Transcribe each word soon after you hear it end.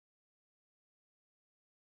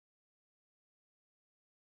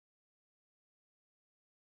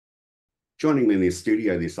Joining me in the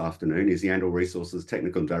studio this afternoon is Yandal Resources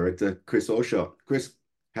Technical Director, Chris Oorschot. Chris,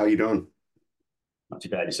 how are you doing? Not too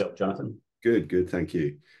bad yourself, Jonathan. Good, thank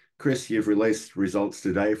you. Chris, you've released results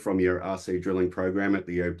today from your RC drilling program at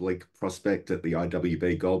the Oblique prospect at the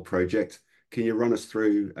IWB Gold Project. Can you run us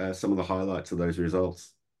through some of the highlights of those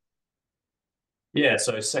results? Yeah,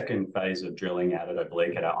 so second phase of drilling out at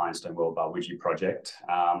Oblique at our Ironstone Well-Barwidgee project.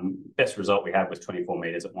 Best result we had was 24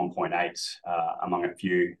 metres at 1.8 among a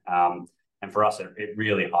few. And for us, it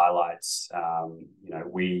really highlights,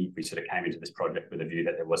 we sort of came into this project with a view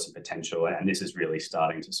that there was some potential, and this is really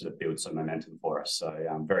starting to sort of build some momentum for us. So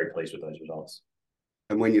I'm very pleased with those results.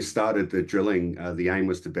 And when you started the drilling, the aim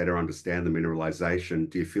was to better understand the mineralisation.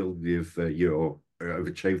 Do you feel you've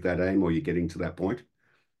achieved that aim, or you're getting to that point?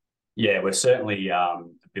 Yeah, we're certainly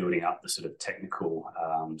building up the sort of technical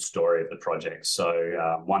story of the project.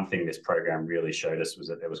 So one thing this program really showed us was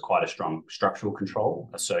that there was quite a strong structural control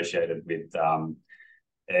associated with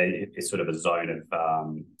it's sort of a zone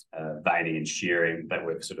of veining and shearing that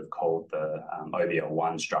we've sort of called the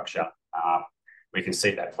OBL1 structure. We can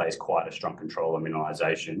see that plays quite a strong control of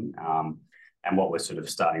mineralisation. And what we're sort of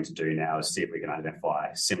starting to do now is see if we can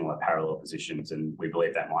identify similar parallel positions, and we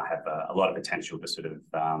believe that might have a lot of potential to sort of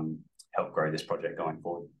help grow this project going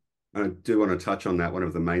forward. I do want to touch on that. One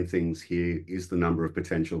of the main things here is the number of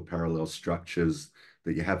potential parallel structures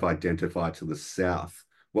that you have identified to the south.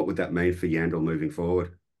 What would that mean for Yandal moving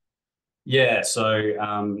forward? Yeah, so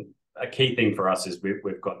a key thing for us is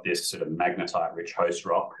we've got this sort of magnetite-rich host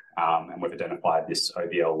rock, and we've identified this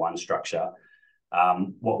OBL1 structure.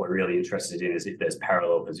 What we're really interested in is if there's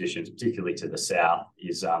parallel positions, particularly to the south,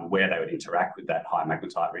 is where they would interact with that high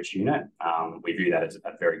magnetite-rich unit. We view that as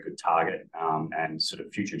a very good target, and sort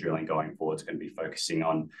of future drilling going forward is going to be focusing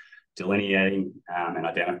on delineating and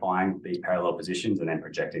identifying these parallel positions and then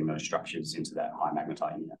projecting those structures into that high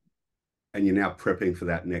magnetite unit. And you're now prepping for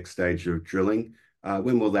that next stage of drilling.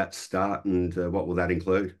 When will that start, and what will that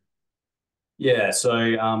include? Yeah,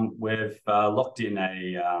 so we've locked in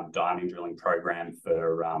a diamond drilling program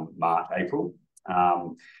for March, April.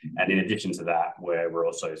 And in addition to that, we're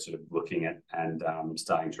also sort of looking at and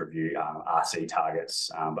starting to review RC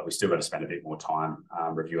targets, but we've still got to spend a bit more time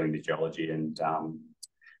reviewing the geology and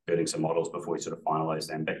building some models before we sort of finalise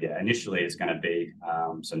them. But yeah, initially it's going to be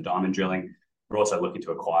some diamond drilling. We're also looking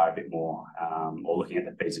to acquire a bit more, or looking at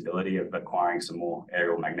the feasibility of acquiring some more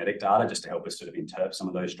aerial magnetic data just to help us sort of interpret some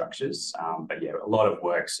of those structures. But yeah, a lot of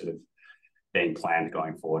work sort of being planned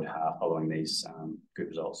going forward following these good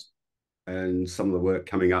results. And some of the work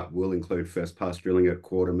coming up will include first pass drilling at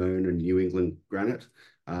Quarter Moon and New England Granite.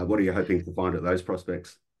 What are you hoping to find at those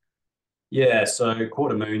prospects? Yeah, so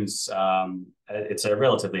Quarter Moon's, it's a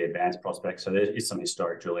relatively advanced prospect, so there is some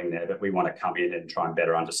historic drilling there, but we want to come in and try and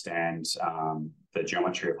better understand the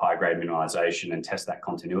geometry of high-grade mineralisation and test that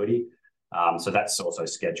continuity. So that's also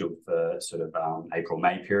scheduled for sort of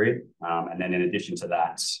April-May period. And then in addition to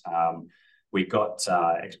that, we got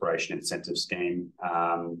exploration incentive scheme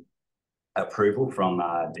approval from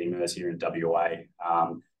DMERS here in WA,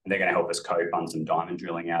 and they're going to help us co-fund some diamond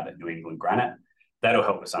drilling out at New England Granite. That'll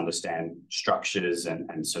help us understand structures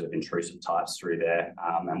and sort of intrusive types through there.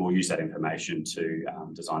 And we'll use that information to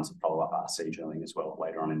design some follow-up RC drilling as well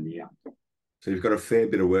later on in the year. So you've got a fair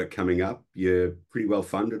bit of work coming up. You're pretty well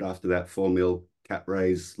funded after that 4 mil cap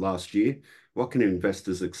raise last year. What can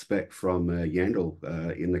investors expect from Yandal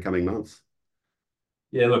in the coming months?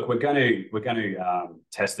 Yeah, look, we're going to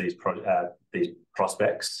test these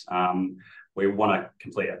prospects. We want to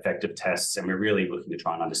complete effective tests, and we're really looking to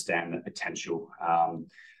try and understand the potential.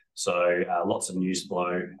 So lots of news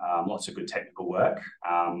flow, lots of good technical work,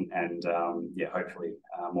 and yeah, hopefully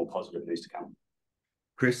more positive news to come.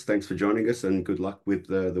 Chris, thanks for joining us, and good luck with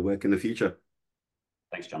the work in the future.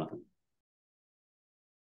 Thanks, Jonathan.